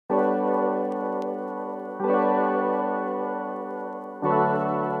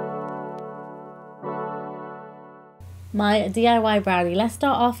my DIY brownie. Let's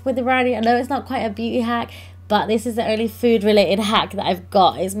start off with the brownie. I know it's not quite a beauty hack, but this is the only food related hack that I've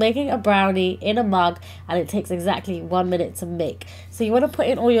got. It's making a brownie in a mug, and it takes exactly 1 minute to make. So you want to put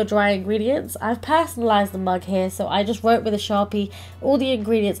in all your dry ingredients. I've personalized the mug here, so I just wrote with a Sharpie all the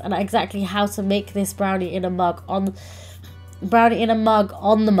ingredients and exactly how to make this brownie in a mug on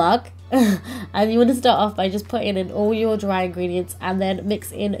the mug. And you want to start off by just putting in all your dry ingredients and then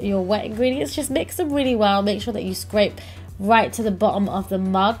mix in your wet ingredients. Just mix them really well. Make sure that you scrape right to the bottom of the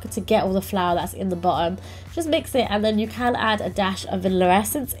mug to get all the flour that's in the bottom. Just mix it, and then you can add a dash of vanilla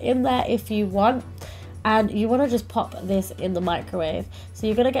essence in there if you want. And you want to just pop this in the microwave. So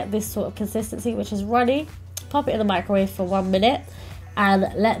you're going to get this sort of consistency, which is runny. Pop it in the microwave for 1 minute and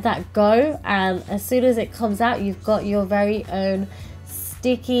let that go. And as soon as it comes out, you've got your very own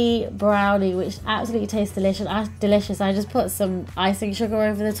sticky brownie, which absolutely tastes delicious. I just put some icing sugar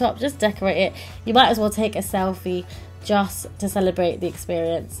over the top, just decorate it. You might as well take a selfie just to celebrate the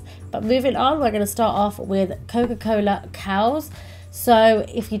experience. But moving on, we're going to start off with Coca-Cola cows. So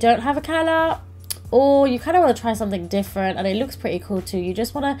if you don't have a color, or you kind of want to try something different and it looks pretty cool too, you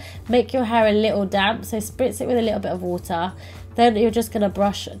just want to make your hair a little damp, so spritz it with a little bit of water. Then you're just going to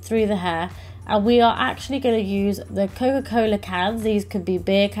brush through the hair, and we are actually going to use the Coca-Cola cans. These could be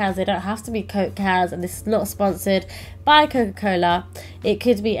beer cans, they don't have to be Coke cans, and this is not sponsored by Coca-Cola. It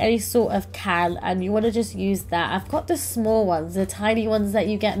could be any sort of can, and you want to just use that. I've got the small ones, the tiny ones that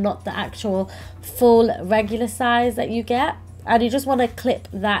you get, not the actual full regular size that you get. And you just want to clip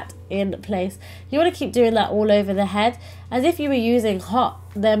that in place. You want to keep doing that all over the head as if you were using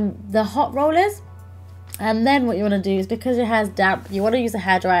the hot rollers. And then what you want to do is, because your hair's damp, you want to use a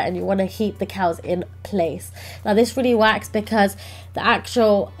hairdryer and you want to heat the cows in place. Now this really works because the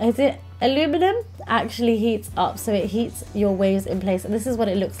actual, aluminum actually heats up, so it heats your waves in place, and this is what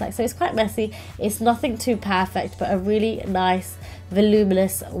it looks like. So it's quite messy, it's nothing too perfect, but a really nice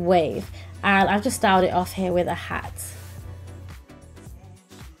voluminous wave. And I've just styled it off here with a hat.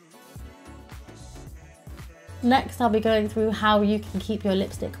 Next, I'll be going through how you can keep your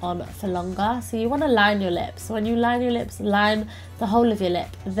lipstick on for longer. So you want to line your lips. When you line your lips, line the whole of your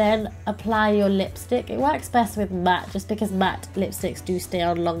lip, then apply your lipstick. It works best with matte, just because matte lipsticks do stay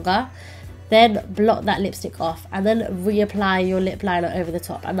on longer. Then blot that lipstick off and then reapply your lip liner over the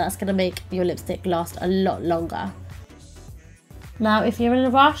top, and that's going to make your lipstick last a lot longer. Now, if you're in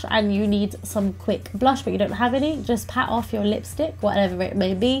a rush and you need some quick blush but you don't have any, just pat off your lipstick, whatever it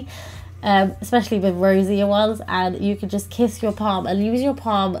may be. Especially with rosier ones, and you can just kiss your palm and use your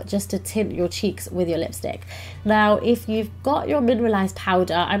palm just to tint your cheeks with your lipstick. Now, if you've got your mineralize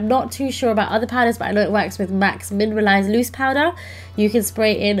powder, I'm not too sure about other powders, but I know it works with MAC's mineralize loose powder. You can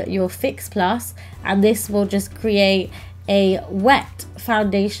spray in your Fix Plus, and this will just create a wet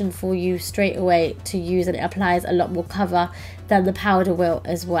foundation for you straight away to use, and it applies a lot more cover than the powder will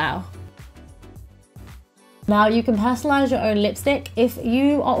as well. Now you can personalize your own lipstick. If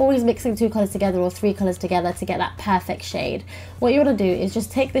you are always mixing 2 colors together or 3 colors together to get that perfect shade, what you want to do is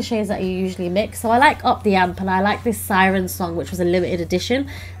just take the shades that you usually mix. So I like Up the Amp, and I like this Siren song, which was a limited edition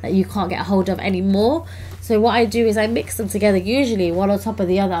that you can't get a hold of anymore. So what I do is I mix them together, usually one on top of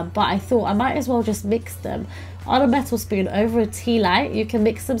the other, but I thought I might as well just mix them on a metal spoon over a tea light. You can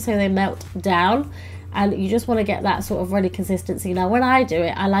mix them so they melt down, and you just want to get that sort of runny consistency. Now when I do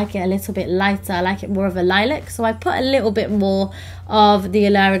it, I like it a little bit lighter, I like it more of a lilac, so I put a little bit more of the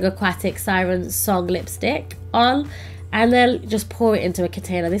Alluring Aquatic Siren Song lipstick on, and then just pour it into a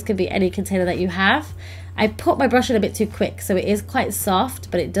container. This could be any container that you have. I put my brush in a bit too quick, so it is quite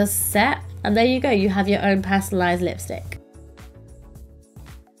soft, but it does set, and there you go, you have your own personalized lipstick.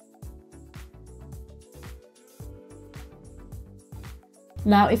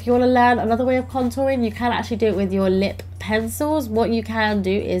 Now, if you want to learn another way of contouring, you can actually do it with your lip pencils. What you can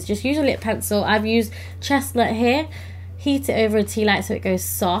do is just use a lip pencil. I've used Chestnut here. Heat it over a tea light so it goes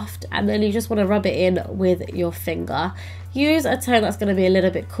soft, and then you just want to rub it in with your finger. Use a tone that's going to be a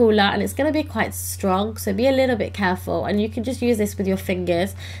little bit cooler, and it's going to be quite strong, so be a little bit careful. And you can just use this with your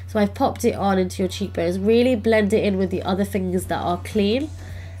fingers. So I've popped it on into your cheekbones. Really blend it in with the other fingers that are clean,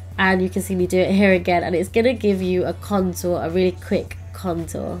 and you can see me do it here again, and it's going to give you a contour, a really quick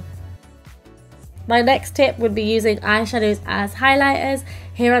contour. My next tip would be using eyeshadows as highlighters.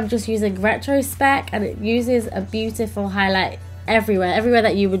 Here I'm just using retrospeck, and it uses a beautiful highlight everywhere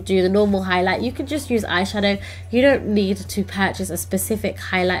that you would do the normal highlight. You can just use eyeshadow. You don't need to purchase a specific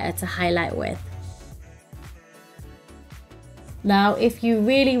highlighter to highlight with. Now, if you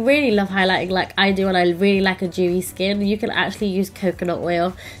really love highlighting like I do, and I really like a dewy skin, you can actually use coconut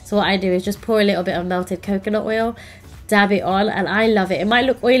oil. So what I do is just pour a little bit of melted coconut oil dab it on, and I love it. It might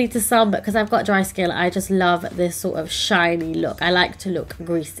look oily to some, but because I've got dry skin, I just love this sort of shiny look. I like to look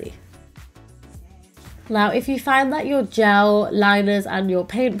greasy. Now, if you find that your gel liners and your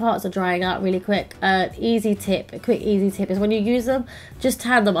paint parts are drying out really quick, a quick easy tip is when you use them, just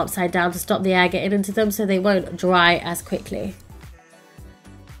turn them upside down to stop the air getting into them so they won't dry as quickly.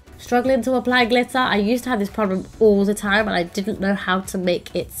 Struggling to apply glitter? I used to have this problem all the time and I didn't know how to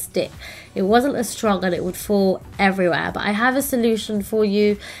make it stick. It wasn't as strong and it would fall everywhere, but I have a solution for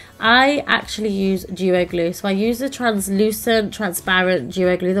you. I actually use duo glue. So I use the translucent, transparent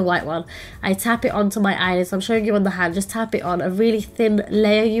duo glue, the white one. I tap it onto my eyelids. I'm showing you on the hand. Just tap it on a really thin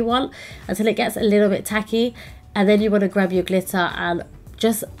layer you want until it gets a little bit tacky, and then you want to grab your glitter and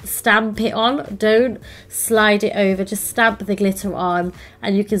just stamp it on. Don't slide it over, just stamp the glitter on,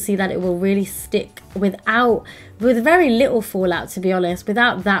 and you can see that it will really stick with very little fallout, to be honest,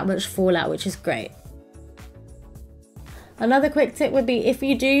 without that much fallout, which is great. Another quick tip would be, if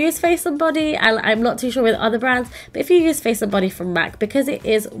you do use Face and Body, and I'm not too sure with other brands, but if you use Face and Body from MAC, because it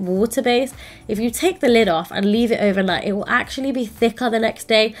is water based, if you take the lid off and leave it overnight, it will actually be thicker the next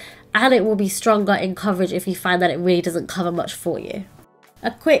day, and it will be stronger in coverage if you find that it really doesn't cover much for you. A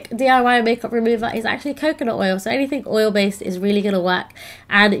quick DIY makeup remover is actually coconut oil. So anything oil based is really going to work,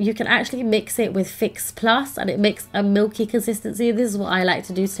 and you can actually mix it with Fix Plus and it makes a milky consistency. This is what I like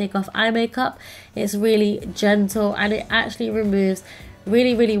to do to take off eye makeup. It's really gentle and it actually removes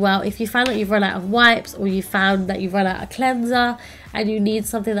really well. If you found that you've run out of wipes, or you found that you've run out of cleanser and you need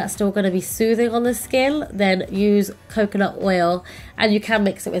something that's still going to be soothing on the skin, then use coconut oil, and you can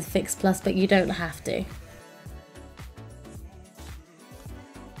mix it with Fix Plus, but you don't have to.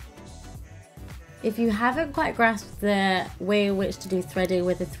 If you haven't quite grasped the way in which to do threading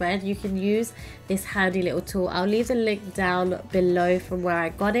with a thread, you can use this handy little tool. I'll leave the link down below from where I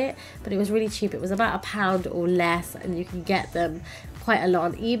got it, but it was really cheap. It was about £1 or less, and you can get them quite a lot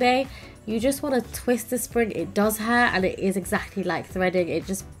on eBay. You just want to twist the spring. It does hair, and it is exactly like threading. It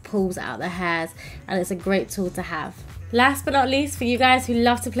just pulls out the hairs, and it's a great tool to have. Last but not least, for you guys who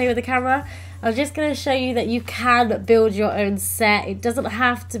love to play with the camera, I'm just going to show you that you can build your own set. It doesn't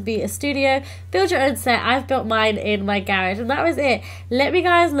have to be a studio. Build your own set. I've built mine in my garage, and that was it. Let me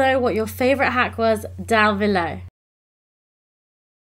guys know what your favorite hack was down below.